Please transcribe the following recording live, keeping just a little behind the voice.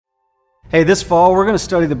Hey, this fall we're going to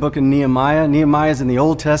study the book of Nehemiah. Nehemiah is in the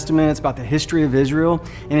Old Testament. It's about the history of Israel.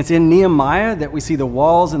 And it's in Nehemiah that we see the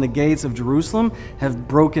walls and the gates of Jerusalem have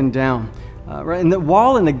broken down. Right? And the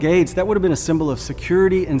wall and the gates, that would have been a symbol of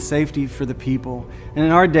security and safety for the people. And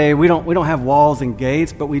in our day, we don't have walls and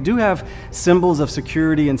gates, but we do have symbols of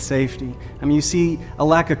security and safety. I mean, you see a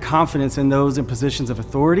lack of confidence in those in positions of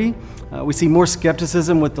authority. We see more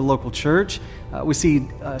skepticism with the local church. We see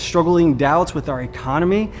struggling doubts with our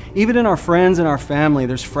economy. Even in our friends and our family,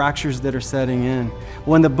 there's fractures that are setting in.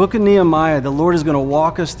 Well, in the book of Nehemiah, the Lord is going to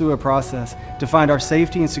walk us through a process to find our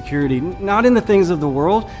safety and security, not in the things of the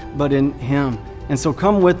world, but in Him. And so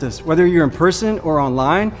come with us, whether you're in person or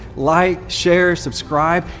online, like, share,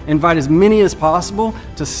 subscribe, invite as many as possible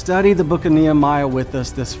to study the book of Nehemiah with us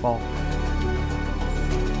this fall.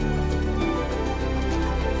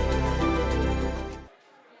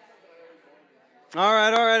 All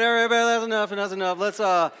right, everybody, that's enough.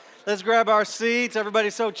 Let's grab our seats.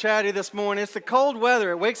 Everybody's so chatty this morning. It's the cold weather.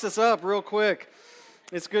 It wakes us up real quick.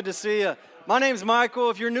 It's good to see you. My name's Michael.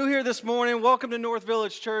 If you're new here this morning, welcome to North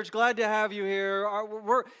Village Church. Glad to have you here.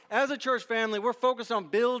 As a church family, we're focused on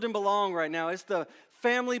build and belong right now. It's the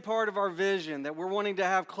family part of our vision that we're wanting to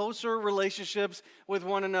have closer relationships with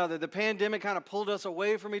one another. The pandemic kind of pulled us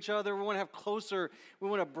away from each other. We want to have closer, we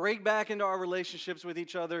want to break back into our relationships with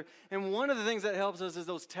each other. And one of the things that helps us is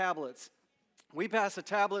those tablets. We pass a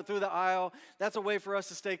tablet through the aisle. That's a way for us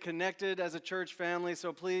to stay connected as a church family.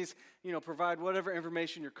 So please, provide whatever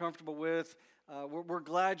information you're comfortable with. We're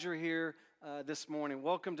glad you're here this morning.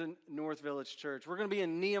 Welcome to North Village Church. We're going to be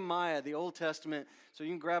in Nehemiah, the Old Testament. So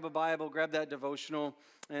you can grab a Bible, grab that devotional,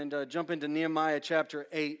 and jump into Nehemiah chapter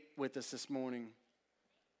 8 with us this morning.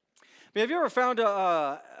 Have you ever found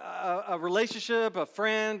a relationship, a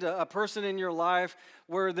friend, a person in your life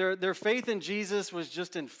where their faith in Jesus was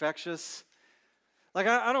just infectious? Like,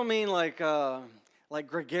 I don't mean like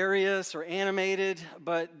gregarious or animated,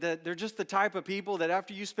 but that they're just the type of people that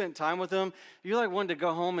after you spent time with them, you wanted to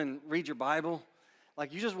go home and read your Bible.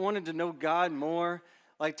 Like, you just wanted to know God more.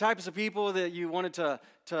 Like, types of people that you wanted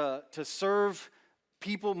to serve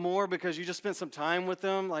people more because you just spent some time with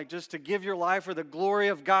them. Like, just to give your life for the glory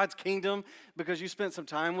of God's kingdom because you spent some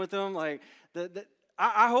time with them. Like,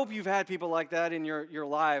 I hope you've had people like that in your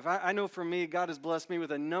life. I know for me, God has blessed me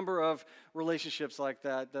with a number of relationships like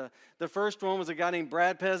that. The first one was a guy named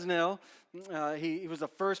Brad Pesnell. He was the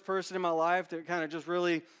first person in my life that kind of just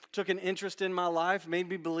really took an interest in my life, made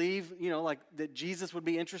me believe, that Jesus would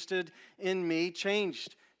be interested in me,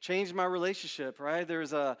 changed my relationship, right?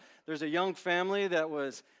 There's a young family that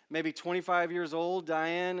was maybe 25 years old.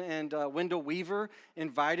 Diane and Wendell Weaver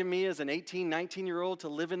invited me as an 18, 19-year-old to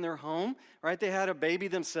live in their home, right? They had a baby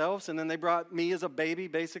themselves, and then they brought me as a baby,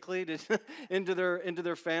 basically, into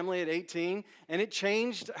their family at 18, and it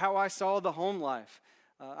changed how I saw the home life.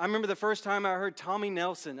 I remember the first time I heard Tommy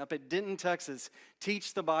Nelson up at Denton, Texas,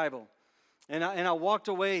 teach the Bible. And I walked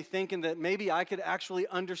away thinking that maybe I could actually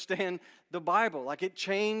understand the Bible. Like, it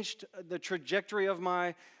changed the trajectory of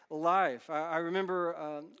my life. I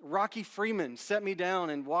remember Rocky Freeman set me down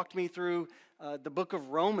and walked me through the book of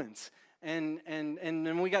Romans. And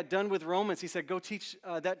when we got done with Romans, he said, go teach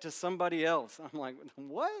that to somebody else. I'm like,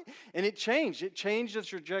 what? And it changed. It changed the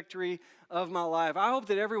trajectory of my life. I hope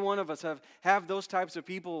that every one of us have those types of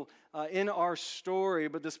people in our story.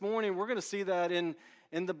 But this morning, we're going to see that in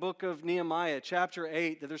the book of Nehemiah, chapter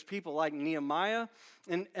 8, that there's people like Nehemiah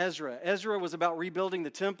and Ezra. Ezra was about rebuilding the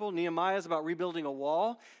temple. Nehemiah is about rebuilding a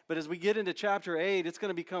wall. But as we get into chapter 8, it's going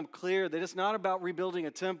to become clear that it's not about rebuilding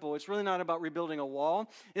a temple. It's really not about rebuilding a wall.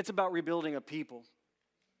 It's about rebuilding a people.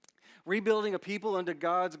 Rebuilding a people unto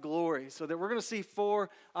God's glory. So that we're going to see 4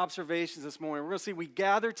 observations this morning. We're going to see we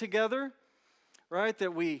gather together, right?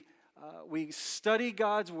 That we study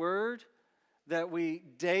God's word, that we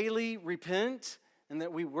daily repent, and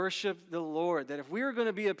that we worship the Lord. That if we are going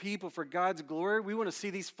to be a people for God's glory, we want to see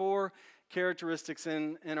these 4 characteristics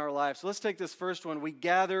in our life. So let's take this first one. We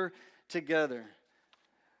gather together.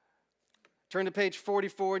 Turn to page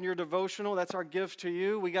 44 in your devotional. That's our gift to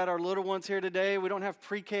you. We got our little ones here today. We don't have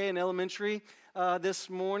pre-K and elementary this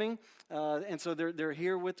morning. And so they're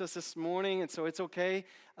here with us this morning. And so it's okay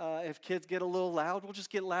if kids get a little loud. We'll just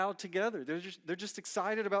get loud together. They're just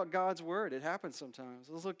excited about God's word. It happens sometimes.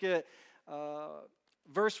 Let's look at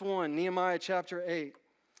verse 1, Nehemiah chapter 8.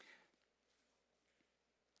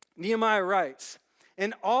 Nehemiah writes,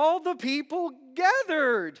 and all the people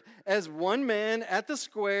gathered as one man at the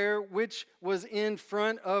square which was in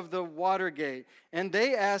front of the water gate. And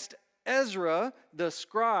they asked Ezra the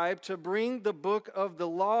scribe to bring the book of the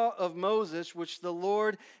law of Moses, which the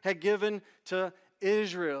Lord had given to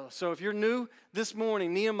Israel. So if you're new this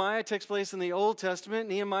morning, Nehemiah takes place in the Old Testament.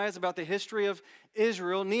 Nehemiah is about the history of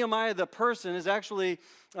Israel. Nehemiah, the person, is actually,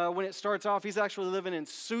 when it starts off, he's actually living in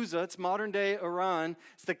Susa. It's modern-day Iran.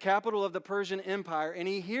 It's the capital of the Persian Empire. And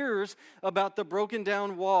he hears about the broken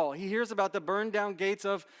down wall. He hears about the burned down gates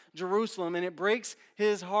of Jerusalem, and it breaks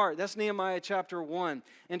his heart. That's Nehemiah chapter 1.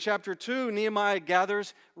 In chapter 2, Nehemiah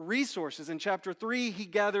gathers resources. In chapter 3, he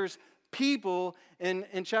gathers people.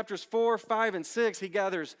 In chapters 4, 5, and 6, he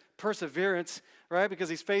gathers perseverance, right? Because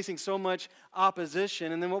he's facing so much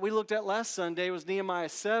opposition. And then what we looked at last Sunday was Nehemiah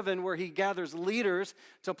 7, where he gathers leaders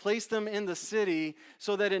to place them in the city,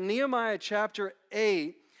 so that in Nehemiah chapter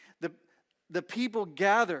 8, the people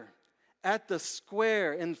gather at the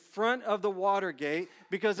square in front of the water gate,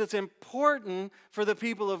 because it's important for the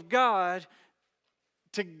people of God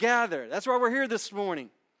to gather. That's why we're here this morning.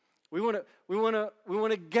 We want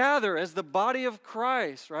to gather as the body of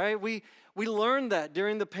Christ, right? We learned that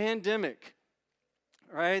during the pandemic,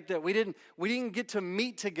 right? That we didn't get to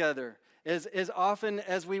meet together as often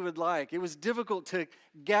as we would like. It was difficult to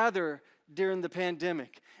gather during the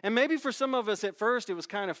pandemic. And maybe for some of us at first it was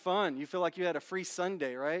kind of fun. You feel like you had a free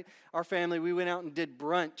Sunday, right? Our family, we went out and did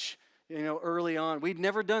brunch, early on. We'd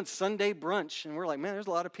never done Sunday brunch. And we're like, man, there's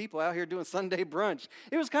a lot of people out here doing Sunday brunch.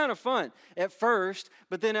 It was kind of fun at first.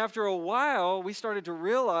 But then after a while, we started to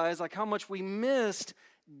realize like how much we missed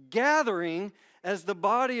gathering as the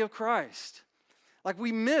body of Christ. Like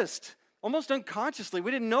we missed, almost unconsciously,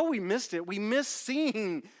 we didn't know we missed it. We missed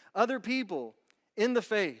seeing other people in the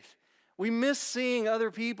faith. We miss seeing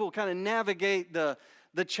other people kind of navigate the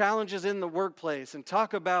challenges in the workplace and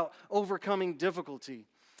talk about overcoming difficulty.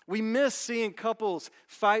 We miss seeing couples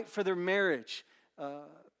fight for their marriage,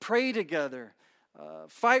 pray together,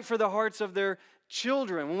 fight for the hearts of their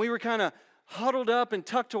children. When we were kind of huddled up and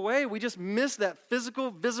tucked away, we just missed that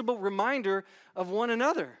physical, visible reminder of one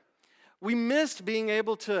another. We missed being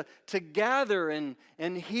able to gather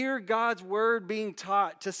and hear God's word being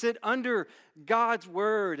taught, to sit under God's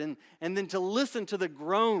word and then to listen to the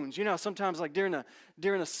groans. Sometimes like during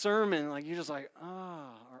a sermon, like you're just like,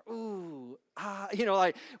 or ooh,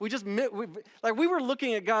 like we were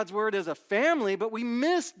looking at God's word as a family, but we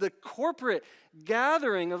missed the corporate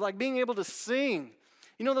gathering of like being able to sing.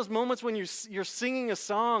 Those moments when you're singing a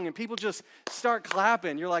song and people just start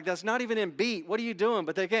clapping. You're like, that's not even in beat. What are you doing?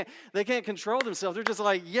 But they can't control themselves. They're just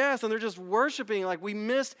like, yes, and they're just worshiping. Like we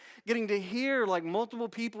missed getting to hear like multiple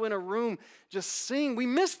people in a room just sing. We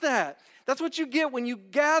missed that. That's what you get when you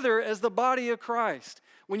gather as the body of Christ.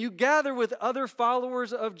 When you gather with other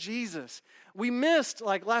followers of Jesus. We missed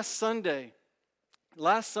like last Sunday,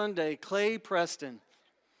 Clay Preston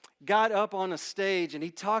got up on a stage and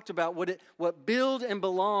he talked about what build and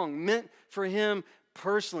belong meant for him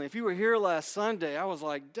personally. If you were here last Sunday, I was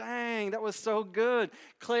like, dang, that was so good.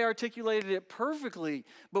 Clay articulated it perfectly.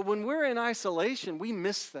 But when we're in isolation, we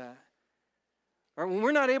miss that. Or when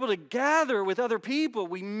we're not able to gather with other people,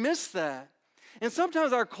 we miss that. And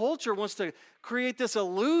sometimes our culture wants to create this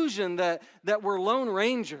illusion that we're lone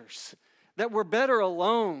rangers, that we're better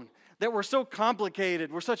alone, that we're so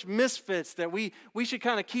complicated, we're such misfits that we should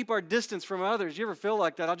kind of keep our distance from others. You ever feel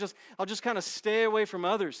like that? I'll just kind of stay away from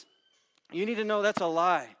others. You need to know that's a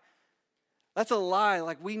lie. That's a lie.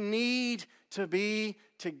 Like we need to be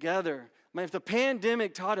together. Man, if the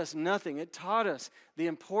pandemic taught us nothing, it taught us the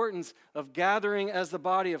importance of gathering as the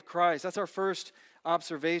body of Christ. That's our first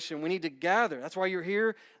observation. We need to gather. That's why you're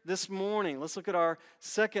here this morning. Let's look at our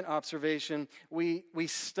second observation. We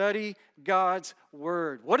study God's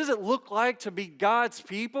word. What does it look like to be God's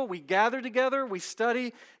people? We gather together. We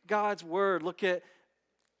study God's word. Look at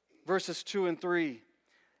verses 2 and 3. It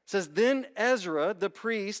says, then Ezra, the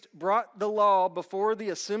priest, brought the law before the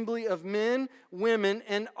assembly of men, women,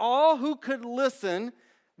 and all who could listen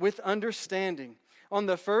with understanding. On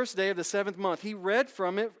the first day of the 7th month, he read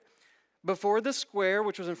from it before the square,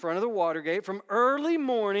 which was in front of the water gate, from early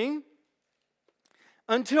morning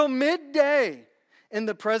until midday, in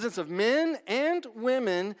the presence of men and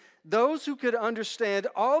women, those who could understand.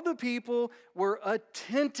 All the people were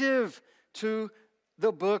attentive to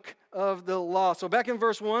the book of the law. So back in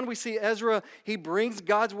verse 1, we see Ezra, he brings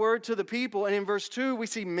God's word to the people. And in verse 2, we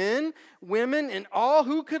see men, women, and all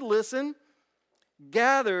who could listen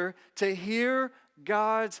gather to hear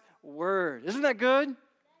God's word. Isn't that good?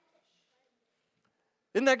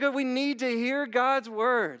 Isn't that good? We need to hear God's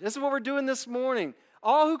word. This is what we're doing this morning.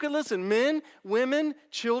 All who can listen, men, women,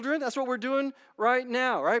 children, that's what we're doing right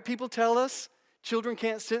now, right? People tell us children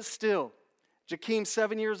can't sit still. Jakeem's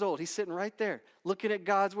 7 years old. He's sitting right there looking at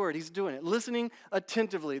God's word. He's doing it, listening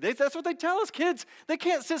attentively. That's what they tell us, kids. They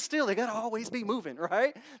can't sit still. They got to always be moving,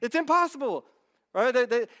 right? It's impossible.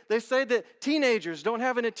 Right? They say that teenagers don't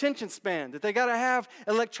have an attention span, that they got to have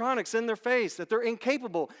electronics in their face, that they're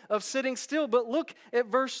incapable of sitting still. But look at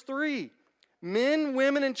verse 3. Men,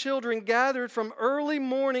 women, and children gathered from early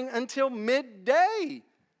morning until midday.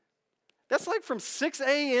 That's like from 6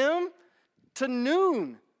 a.m. to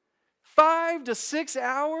noon. 5 to 6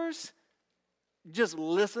 hours just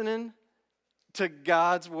listening to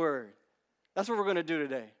God's word. That's what we're going to do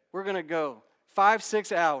today. We're going to go 5,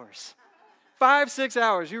 6 hours. 5, 6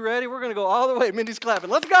 hours. You ready? We're going to go all the way. Mindy's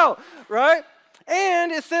clapping. Let's go, right?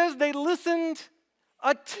 And it says they listened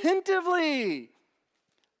attentively.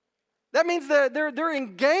 That means that they're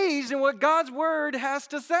engaged in what God's word has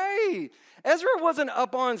to say. Ezra wasn't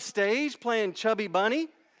up on stage playing Chubby Bunny,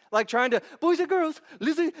 like trying to, boys and girls,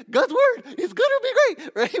 listen, God's word is going to be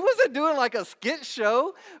great. Right? He wasn't doing like a skit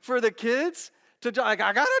show for the kids to like,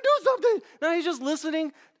 I got to do something. No, he's just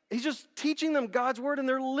listening. He's just teaching them God's word, and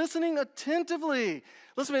they're listening attentively.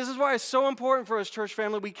 Listen to me, this is why it's so important for us, church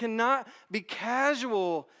family. We cannot be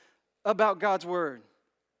casual about God's word.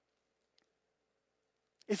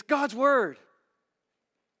 It's God's word.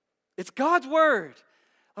 It's God's word.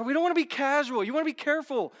 We don't want to be casual. You want to be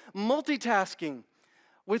careful multitasking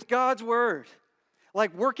with God's word.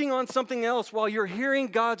 Like working on something else while you're hearing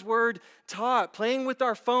God's word taught. Playing with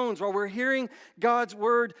our phones while we're hearing God's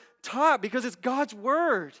word taught, because it's God's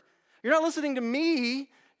word. You're not listening to me.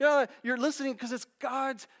 You're listening because it's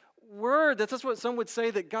God's word. That's what some would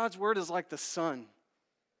say, that God's word is like the sun.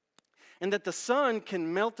 And that the sun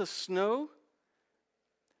can melt the snow,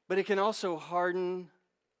 but it can also harden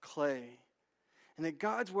clay. And that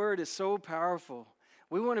God's word is so powerful.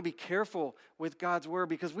 We want to be careful with God's word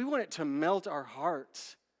because we want it to melt our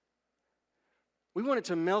hearts. We want it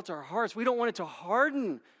to melt our hearts. We don't want it to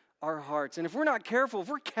harden our hearts. And if we're not careful, if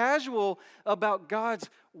we're casual about God's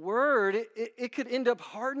word, it could end up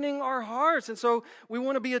hardening our hearts. And so we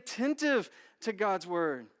want to be attentive to God's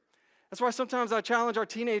word. That's why sometimes I challenge our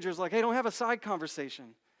teenagers, like, hey, don't have a side conversation.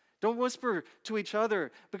 Don't whisper to each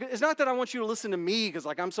other. Because it's not that I want you to listen to me because,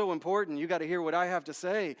 like, I'm so important. You got to hear what I have to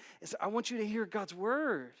say. It's I want you to hear God's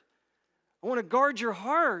word. I want to guard your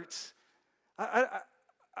hearts. I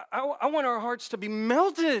want our hearts to be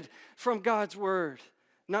melted from God's word.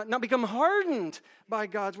 Not become hardened by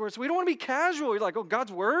God's word. So we don't want to be casual. You're like, oh,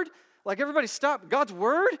 God's word? Like, everybody stop. God's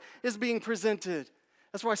word is being presented.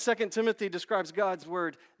 That's why 2 Timothy describes God's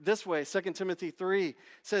word this way. 2 Timothy 3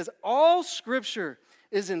 says, all Scripture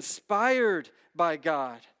is inspired by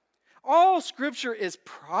God. All Scripture is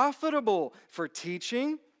profitable for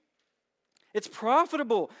teaching. It's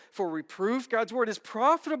profitable for reproof. God's word is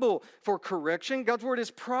profitable for correction. God's word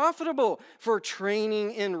is profitable for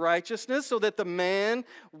training in righteousness, so that the man,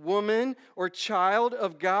 woman, or child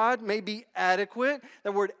of God may be adequate.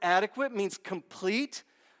 That word adequate means complete,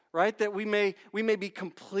 right? That we may be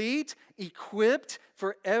complete, equipped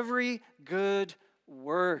for every good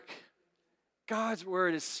work. God's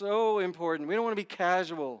word is so important. We don't want to be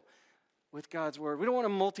casual with God's word. We don't want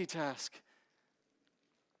to multitask.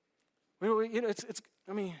 Do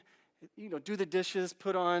the dishes,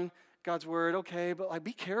 put on God's word, okay, but like,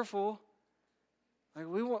 be careful. Like,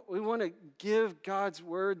 we want to give God's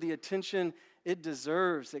word the attention it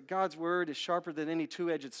deserves. That God's word is sharper than any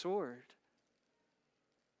two-edged sword.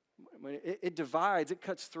 It divides, it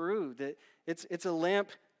cuts through. That it's a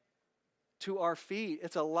lamp to our feet.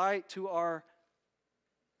 It's a light to our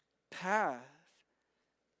path.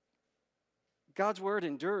 God's word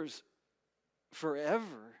endures forever.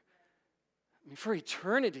 I mean, for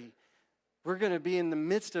eternity, we're going to be in the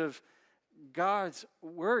midst of God's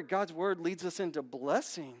word. God's word leads us into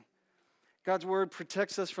blessing. God's word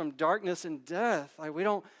protects us from darkness and death. Like, we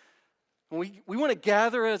want to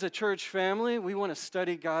gather as a church family. We want to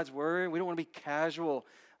study God's word. We don't want to be casual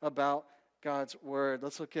about God's word.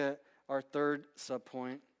 Let's look at our third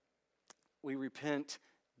subpoint. We repent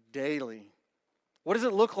daily. What does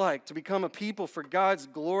it look like to become a people for God's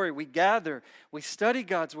glory? We gather, we study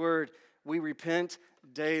God's word, we repent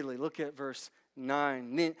daily. Look at verse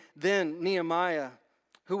 9. Then Nehemiah,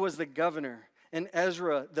 who was the governor, and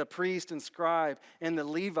Ezra, the priest and scribe, and the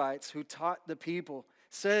Levites who taught the people,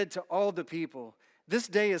 said to all the people, this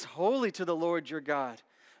day is holy to the Lord your God.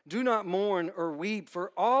 Do not mourn or weep,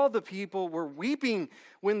 for all the people were weeping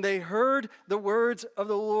when they heard the words of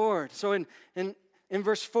the Lord. So in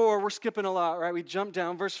verse 4, we're skipping a lot, right? We jump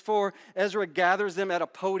down. Verse 4, Ezra gathers them at a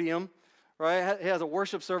podium, right? He has a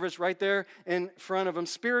worship service right there in front of him.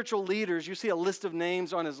 Spiritual leaders, you see a list of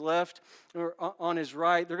names on his left or on his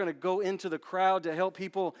right. They're going to go into the crowd to help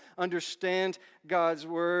people understand God's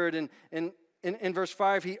word. And in verse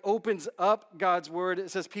 5, he opens up God's word. It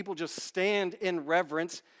says people just stand in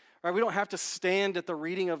reverence, Right? We don't have to stand at the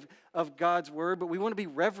reading of God's word, but we want to be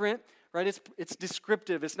reverent, right? It's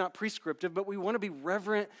descriptive, it's not prescriptive, but we want to be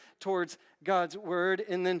reverent towards God's word.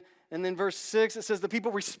 And then verse 6, it says the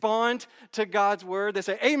people respond to God's word. They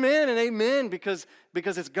say amen and amen because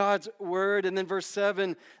it's God's word. And then verse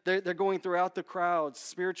 7, they're going throughout the crowds,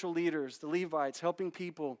 spiritual leaders, the Levites, helping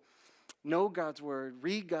people know God's word,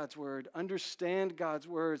 read God's word, understand God's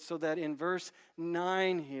word, so that in verse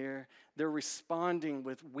 9 here, they're responding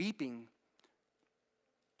with weeping.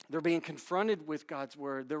 They're being confronted with God's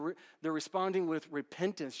word. They're responding with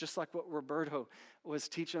repentance, just like what Roberto was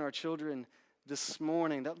teaching our children this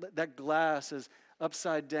morning. That glass is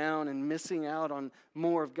upside down and missing out on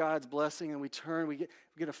more of God's blessing, and we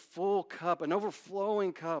get a full cup, an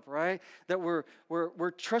overflowing cup, right? That we're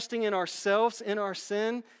trusting in ourselves, in our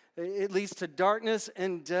sin. It leads to darkness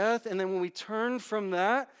and death. And then when we turn from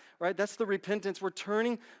that, right, that's the repentance. We're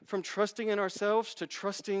turning from trusting in ourselves to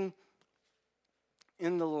trusting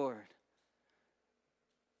in the Lord.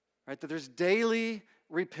 Right, that there's daily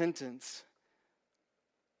repentance.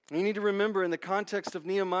 And you need to remember in the context of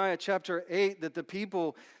Nehemiah chapter 8 that the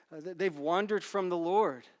people, they've wandered from the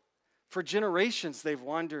Lord. For generations they've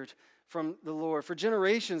wandered from the Lord. For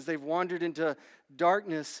generations they've wandered into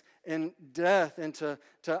darkness and death, and to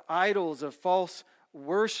idols of false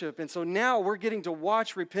worship. And so now we're getting to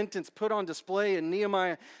watch repentance put on display in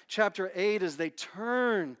Nehemiah chapter 8 as they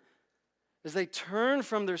turn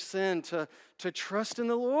from their sin to trust in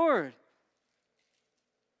the Lord.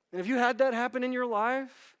 And have you had that happen in your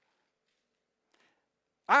life?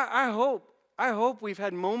 I hope we've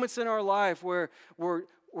had moments in our life where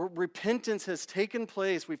repentance has taken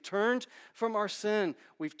place. We've turned from our sin.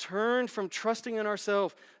 We've turned from trusting in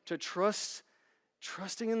ourselves to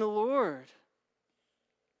trusting in the Lord.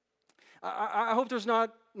 I hope there's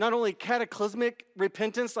not only cataclysmic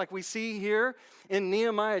repentance like we see here in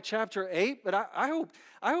Nehemiah chapter 8, but I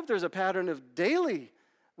hope there's a pattern of daily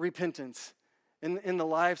repentance in the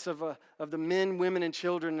lives of the men, women, and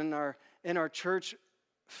children in our church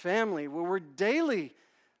family, where we're daily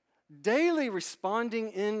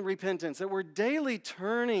responding in repentance, that we're daily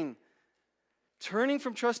turning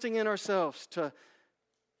from trusting in ourselves to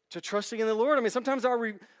trusting in the Lord. I mean, sometimes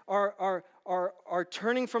our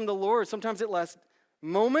turning from the Lord, sometimes it lasts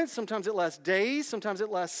moments, sometimes it lasts days, sometimes it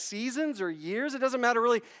lasts seasons or years. It doesn't matter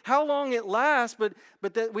really how long it lasts, but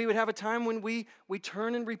that we would have a time when we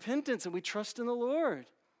turn in repentance and we trust in the Lord.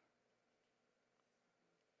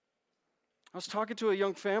 I was talking to a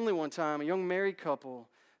young family one time, a young married couple,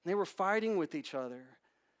 and they were fighting with each other.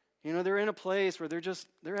 You know, they're in a place where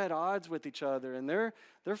they're at odds with each other, and they're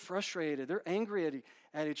frustrated, they're angry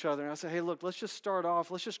at each other. And I said, hey, look, let's just start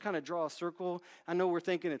off. Let's just kind of draw a circle. I know we're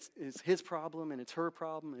thinking it's his problem and it's her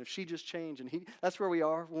problem, and if she just changed, and that's where we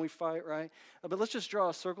are when we fight, right? But let's just draw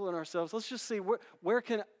a circle in ourselves. Let's just see where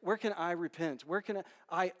can I repent? Where can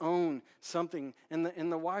I own something?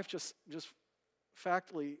 And the wife just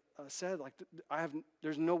factly said, like,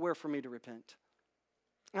 there's nowhere for me to repent.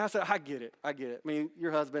 And I said, I get it. I mean,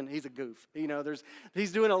 your husband, he's a goof. You know,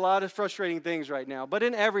 he's doing a lot of frustrating things right now. But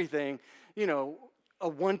in everything, you know, a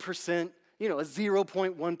 1%, you know, a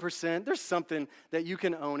 0.1%, there's something that you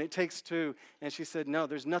can own. It takes two. And she said, no,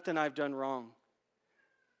 there's nothing I've done wrong.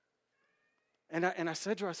 And I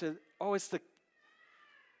said to her, I said,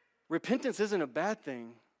 repentance isn't a bad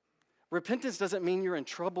thing. Repentance doesn't mean you're in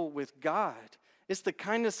trouble with God. It's the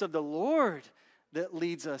kindness of the Lord that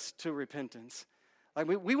leads us to repentance. Like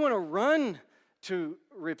we want to run to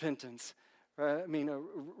repentance. I mean,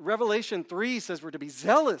 Revelation 3 says we're to be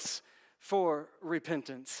zealous for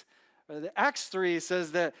repentance. Acts 3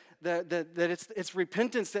 says that it's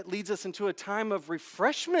repentance that leads us into a time of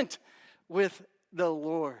refreshment with the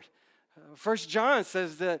Lord. 1 John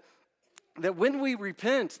says that when we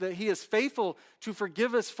repent, that he is faithful to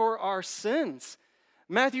forgive us for our sins.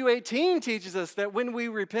 Matthew 18 teaches us that when we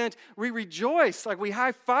repent, we rejoice, like we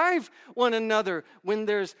high-five one another when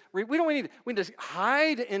we need to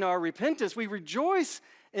hide in our repentance. We rejoice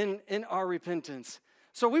in our repentance.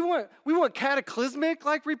 So we want cataclysmic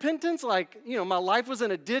like repentance, like, you know, my life was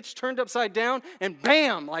in a ditch, turned upside down, and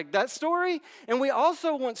bam, like that story. And we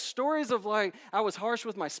also want stories of, like, I was harsh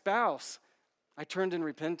with my spouse, I turned in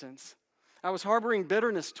repentance. I was harboring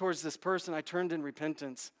bitterness towards this person, I turned in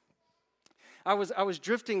repentance. I was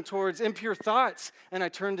drifting towards impure thoughts, and I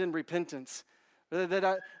turned in repentance.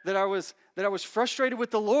 That I was frustrated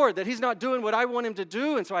with the Lord, that he's not doing what I want him to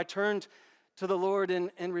do, and so I turned to the Lord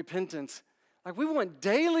in repentance. Like, we want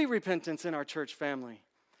daily repentance in our church family,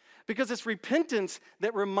 because it's repentance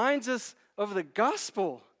that reminds us of the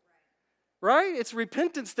gospel, right? It's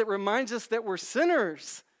repentance that reminds us that we're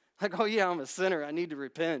sinners. Like, oh yeah, I'm a sinner. I need to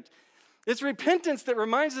repent. It's repentance that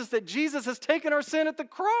reminds us that Jesus has taken our sin at the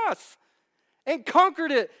cross and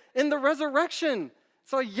conquered it in the resurrection.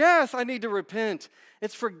 So yes, I need to repent.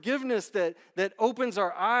 It's forgiveness that opens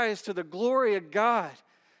our eyes to the glory of God,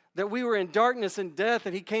 that we were in darkness and death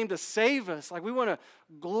and he came to save us. Like we want to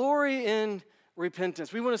glory in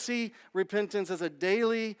repentance. We want to see repentance as a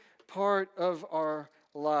daily part of our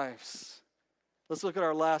lives. Let's look at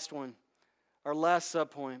our last one, our last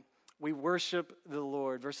subpoint. We worship the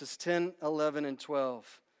Lord. Verses 10, 11, and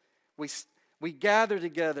 12. We gather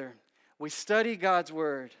together. We study God's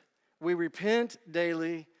word. We repent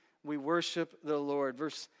daily. We worship the Lord.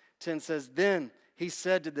 Verse 10 says, then he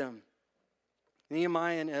said to them,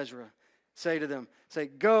 Nehemiah and Ezra, say to them,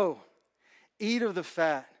 go, eat of the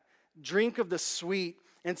fat, drink of the sweet,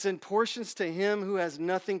 and send portions to him who has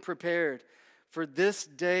nothing prepared. For this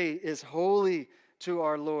day is holy to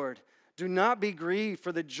our Lord. Do not be grieved,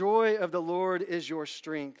 for the joy of the Lord is your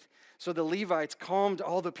strength. So the Levites calmed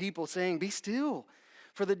all the people, saying, be still,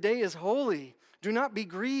 for the day is holy. Do not be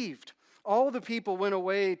grieved. All the people went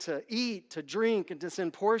away to eat, to drink, and to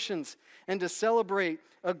send portions, and to celebrate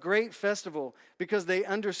a great festival, because they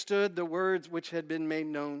understood the words which had been made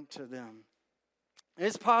known to them.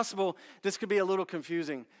 It's possible this could be a little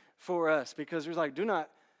confusing for us, because we're like, do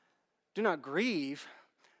not grieve,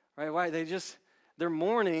 right? Why? They're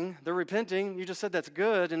mourning, they're repenting. You just said that's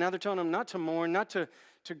good, and now they're telling them not to mourn, not to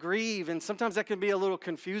grieve. And sometimes that can be a little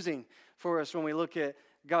confusing for us when we look at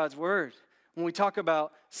God's word. When we talk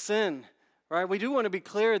about sin, right? We do want to be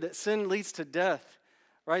clear that sin leads to death,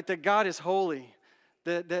 right? That God is holy,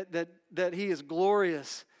 that he is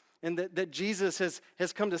glorious, and that Jesus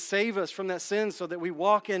has come to save us from that sin so that we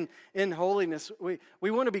walk in holiness.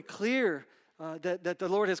 We want to be clear that the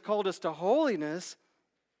Lord has called us to holiness,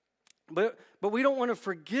 but we don't want to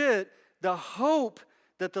forget the hope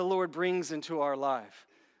that the Lord brings into our life.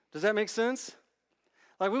 Does that make sense?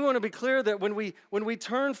 Like, we want to be clear that when we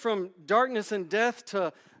turn from darkness and death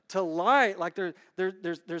to light, like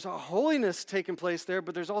there's a holiness taking place there,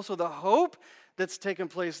 but there's also the hope that's taking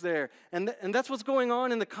place there. And that's what's going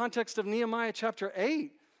on in the context of Nehemiah chapter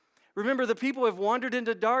 8. Remember, the people have wandered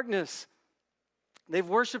into darkness. They've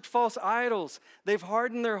worshiped false idols. They've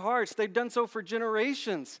hardened their hearts. They've done so for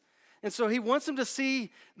generations. And so he wants them to see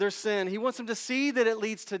their sin. He wants them to see that it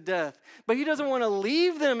leads to death. But he doesn't want to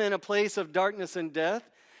leave them in a place of darkness and death.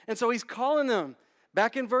 And so he's calling them.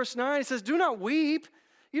 Back in verse 9, he says, do not weep.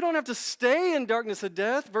 You don't have to stay in darkness of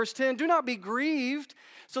death. Verse 10, do not be grieved.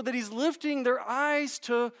 So that he's lifting their eyes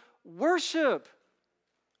to worship.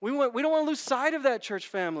 We don't want to lose sight of that, church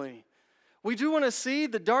family. We do want to see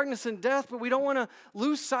the darkness and death, but we don't want to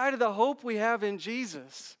lose sight of the hope we have in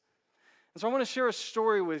Jesus. And so I want to share a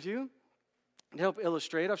story with you to help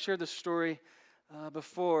illustrate. I've shared this story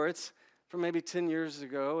before. It's from maybe 10 years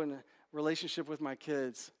ago in a relationship with my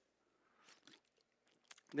kids.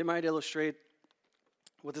 They might illustrate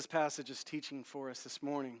what this passage is teaching for us this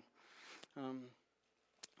morning.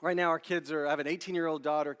 Right now our kids I have an 18-year-old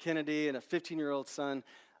daughter, Kennedy, and a 15-year-old son,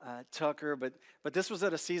 Tucker, but this was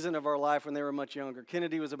at a season of our life when they were much younger.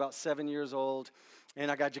 Kennedy was about 7 years old, and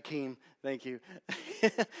I got Jakeem, thank you.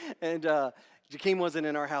 And Jakeem wasn't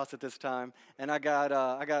in our house at this time, and I got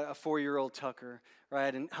a 4-year-old Tucker,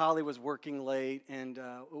 right? And Holly was working late, and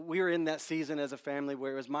we were in that season as a family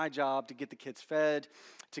where it was my job to get the kids fed,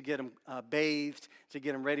 to get them bathed, to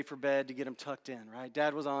get them ready for bed, to get them tucked in, right?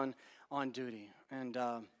 Dad was on duty, and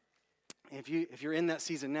if you're in that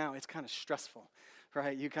season now, it's kind of stressful.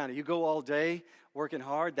 Right, you go all day working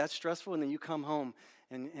hard. That's stressful, and then you come home,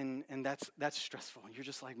 and that's stressful. You're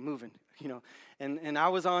just like moving, you know. And I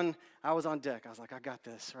was on deck. I was like, I got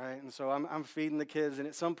this, right? And so I'm feeding the kids, and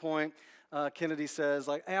at some point, Kennedy says,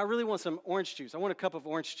 like, hey, I really want some orange juice. I want a cup of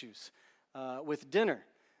orange juice with dinner.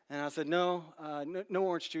 And I said, no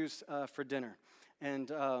orange juice for dinner. And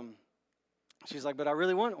she's like, but I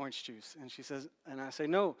really want orange juice. And she says, and I say,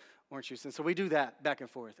 no orange juice. And so we do that back and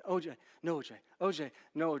forth. OJ, no OJ, OJ,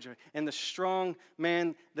 no OJ. And the strong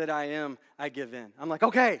man that I am, I give in. I'm like,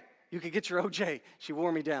 okay, you can get your OJ. She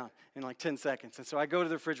wore me down in like 10 seconds. And so I go to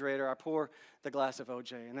the refrigerator, I pour the glass of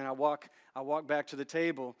OJ, and then I walk back to the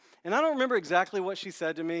table. And I don't remember exactly what she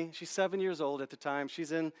said to me. She's 7 years old at the time.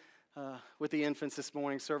 She's in with the infants this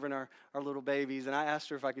morning, serving our little babies. And I asked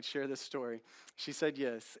her if I could share this story. She said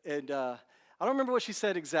yes. And I don't remember what she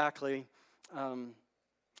said exactly.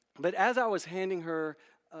 But as I was handing her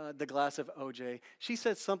the glass of OJ, she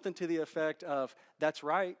said something to the effect of, that's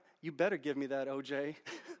right, you better give me that OJ.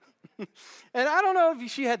 And I don't know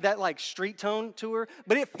if she had that like street tone to her,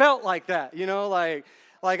 but it felt like that, you know, like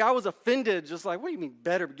I was offended, just like, what do you mean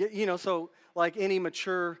better? So like any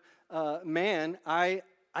mature man, I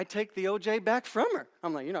take the OJ back from her.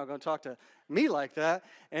 I'm like, you're not going to talk to me like that.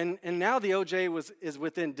 And now the OJ is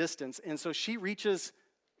within distance. And so she reaches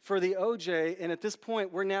for the OJ. And at this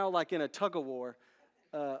point, we're now like in a tug of war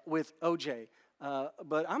with OJ.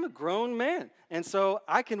 But I'm a grown man. And so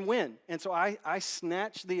I can win. And so I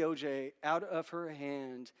snatch the OJ out of her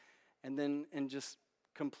hand and just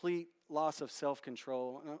complete loss of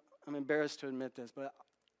self-control. I'm embarrassed to admit this, but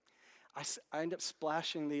I end up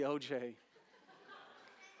splashing the OJ.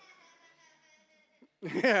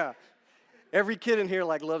 Yeah. Every kid in here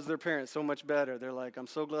like loves their parents so much better. They're like, I'm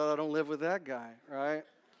so glad I don't live with that guy, right?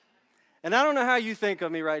 And I don't know how you think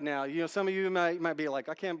of me right now. You know, some of you might be like,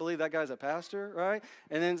 I can't believe that guy's a pastor, right?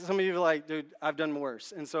 And then some of you are like, dude, I've done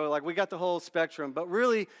worse. And so like we got the whole spectrum. But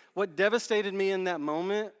really what devastated me in that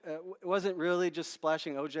moment wasn't really just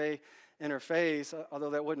splashing OJ in her face,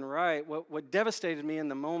 although that wasn't right. What devastated me in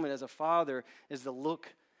the moment as a father is the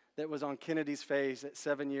look that was on Kennedy's face at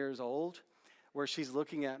 7 years old, where she's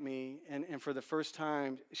looking at me, and for the first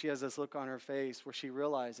time, she has this look on her face where she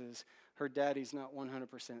realizes her daddy's not 100%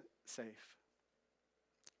 safe.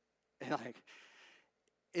 And like,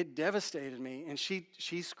 it devastated me, and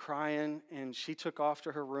she's crying, and she took off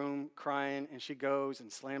to her room crying, and she goes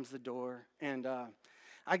and slams the door, and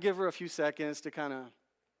I give her a few seconds to kind of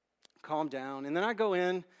calm down, and then I go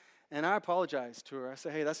in, and I apologize to her. I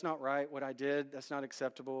say, hey, that's not right, what I did, that's not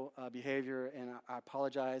acceptable behavior, and I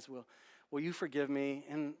apologize. Will you forgive me?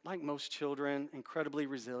 And like most children, incredibly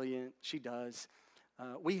resilient, she does.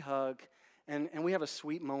 We hug, and we have a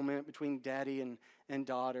sweet moment between daddy and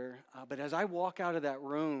daughter. But as I walk out of that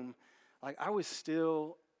room, like I was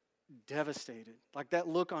still devastated. Like that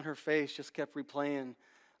look on her face just kept replaying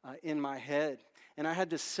in my head. And I had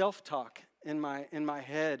this self-talk in my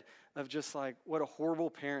head of just like what a horrible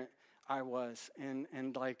parent I was,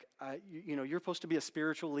 and like, you're supposed to be a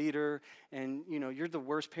spiritual leader, and, you're the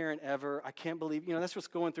worst parent ever. I can't believe, that's what's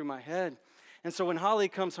going through my head. And so when Holly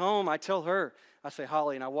comes home, I tell her, I say,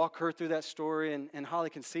 Holly, and I walk her through that story, and Holly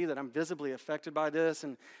can see that I'm visibly affected by this,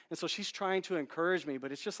 and so she's trying to encourage me,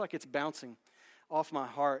 but it's just like it's bouncing off my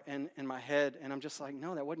heart and my head, and I'm just like,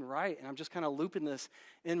 no, that wasn't right, and I'm just kind of looping this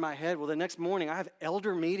in my head. Well, the next morning, I have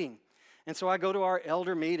elder meeting. And so I go to our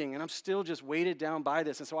elder meeting, and I'm still just weighted down by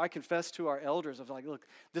this. And so I confess to our elders of like, look,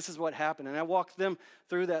 this is what happened. And I walk them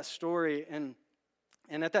through that story. And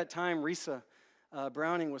at that time, Risa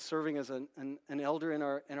Browning was serving as an elder in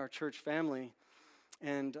our church family.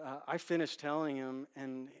 And I finished telling him,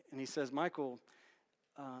 and he says, Michael,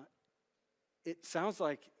 it sounds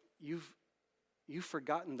like you've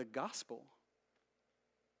forgotten the gospel.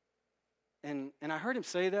 And I heard him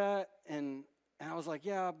say that, and I was like,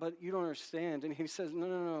 yeah, but you don't understand. And he says,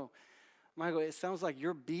 no, Michael, it sounds like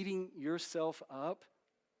you're beating yourself up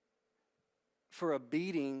for a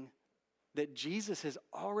beating that Jesus has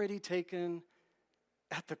already taken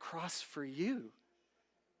at the cross for you.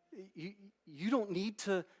 You don't need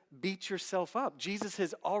to beat yourself up. Jesus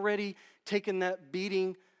has already taken that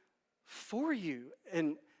beating for you.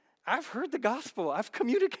 And I've heard the gospel. I've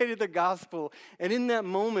communicated the gospel. And in that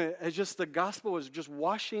moment, as just the gospel was just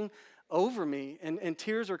washing over me, and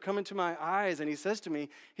tears are coming to my eyes, and he says to me,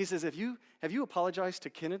 he says, have you apologized to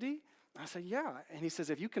Kennedy? I said, yeah. And he says,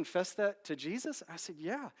 have you confessed that to Jesus? I said,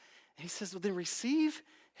 yeah. And he says, well, then receive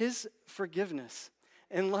his forgiveness.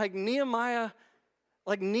 And like Nehemiah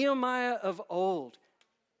of old,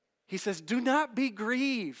 he says, do not be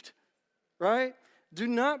grieved, right? Do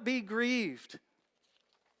not be grieved.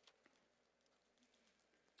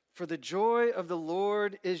 For the joy of the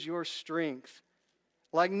Lord is your strength.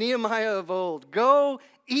 Like Nehemiah of old, go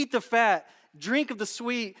eat the fat, drink of the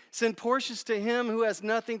sweet, send portions to him who has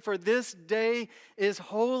nothing, for this day is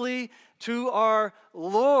holy to our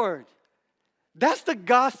Lord. That's the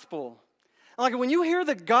gospel. Like when you hear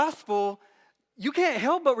the gospel, you can't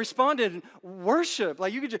help but respond in worship.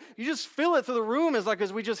 Like you just feel it through the room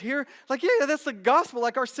as we just hear, like, yeah, that's the gospel.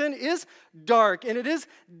 Like our sin is dark and it is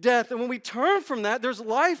death. And when we turn from that, there's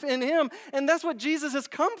life in him. And that's what Jesus has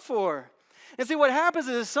come for. And see, what happens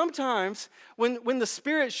is sometimes when the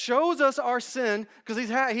Spirit shows us our sin, because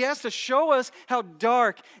he has to show us how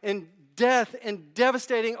dark and death and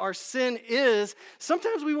devastating our sin is,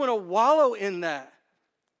 sometimes we want to wallow in that.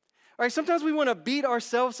 All right, sometimes we want to beat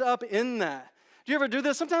ourselves up in that. Do you ever do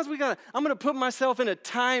this? Sometimes I'm going to put myself in a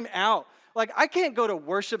time out. Like, I can't go to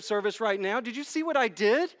worship service right now. Did you see what I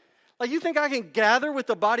did? Like, you think I can gather with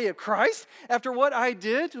the body of Christ after what I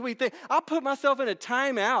did? I'll put myself in a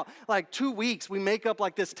time out. Like 2 weeks, we make up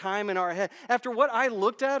like this time in our head. After what I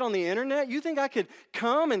looked at on the internet, you think I could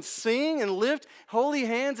come and sing and lift holy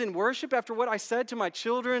hands in worship after what I said to my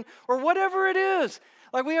children or whatever it is?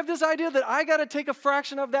 Like we have this idea that I got to take a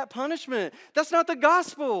fraction of that punishment. That's not the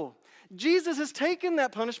gospel. Jesus has taken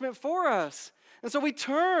that punishment for us. And so we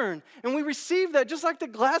turn and we receive that, just like the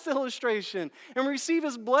glass illustration, and we receive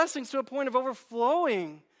his blessings to a point of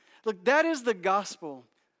overflowing. Look, that is the gospel.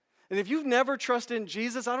 And if you've never trusted in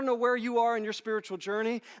Jesus, I don't know where you are in your spiritual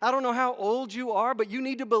journey. I don't know how old you are, but you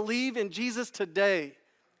need to believe in Jesus today.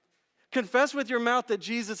 Confess with your mouth that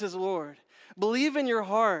Jesus is Lord. Believe in your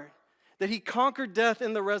heart that he conquered death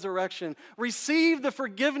in the resurrection. Receive the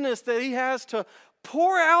forgiveness that he has to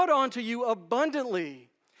pour out onto you abundantly.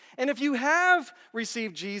 And if you have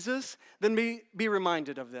received Jesus, then be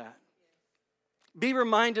reminded of that. Be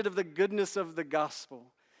reminded of the goodness of the gospel.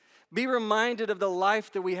 Be reminded of the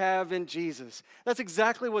life that we have in Jesus. That's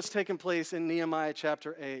exactly what's taken place in Nehemiah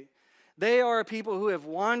chapter 8. They are a people who have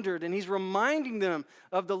wandered, and he's reminding them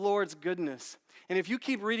of the Lord's goodness. And if you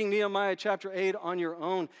keep reading Nehemiah chapter 8 on your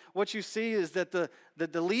own, what you see is that the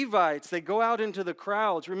Levites, they go out into the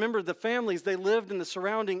crowds. Remember, the families, they lived in the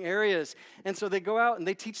surrounding areas. And so they go out and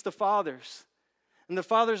they teach the fathers. And the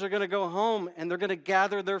fathers are going to go home, and they're going to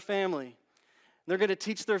gather their family. They're going to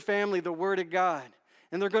teach their family the word of God.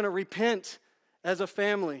 And they're going to repent as a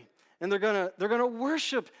family. And they're going to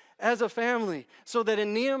worship as a family. So that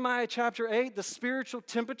in Nehemiah chapter 8, the spiritual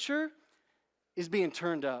temperature is being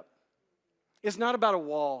turned up. It's not about a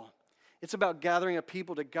wall. It's about gathering a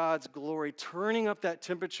people to God's glory, turning up that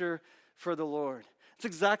temperature for the Lord. It's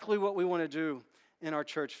exactly what we want to do in our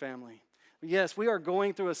church family. Yes, we are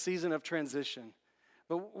going through a season of transition.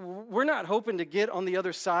 But we're not hoping to get on the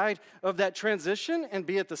other side of that transition and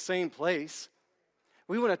be at the same place.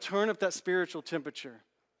 We want to turn up that spiritual temperature,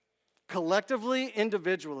 collectively,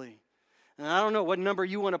 individually. And I don't know what number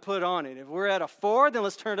you want to put on it. If we're at a 4, then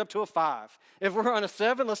let's turn it up to a 5. If we're on a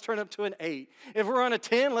 7, let's turn it up to an 8. If we're on a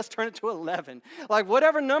 10, let's turn it to 11. Like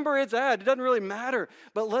whatever number it's at, it doesn't really matter.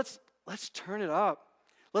 But let's turn it up.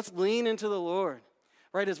 Let's lean into the Lord,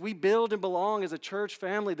 right? As we build and belong as a church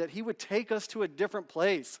family, that he would take us to a different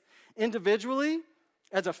place. Individually,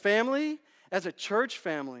 as a family, as a church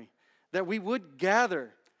family. That we would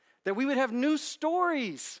gather, that we would have new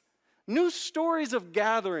stories of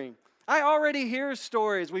gathering. I already hear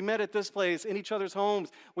stories. We met at this place, in each other's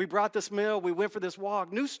homes. We brought this meal. We went for this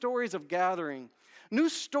walk. New stories of gathering. New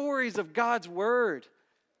stories of God's word.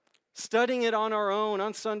 Studying it on our own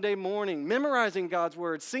on Sunday morning. Memorizing God's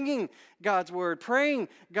word. Singing God's word. Praying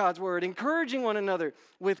God's word. Encouraging one another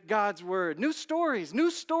with God's word. New stories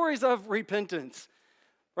of repentance.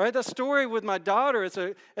 Right, that story with my daughter, it's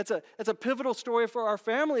a pivotal story for our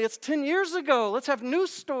family. It's 10 years ago. Let's have new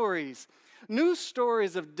stories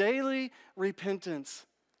of daily repentance,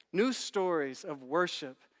 new stories of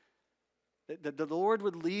worship. That the Lord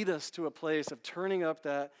would lead us to a place of turning up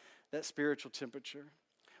that spiritual temperature.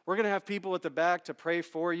 We're going to have people at the back to pray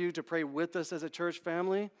for you, to pray with us as a church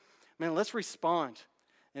family. Man, let's respond.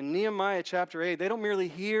 In Nehemiah chapter 8, they don't merely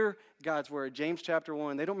hear God's word. James chapter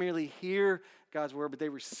 1, they don't merely hear God's word, but they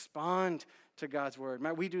respond to God's word.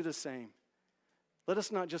 Might we do the same? Let us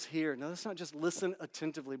not just hear. Now, let's not just listen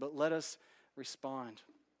attentively, but let us respond.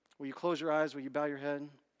 Will you close your eyes? Will you bow your head?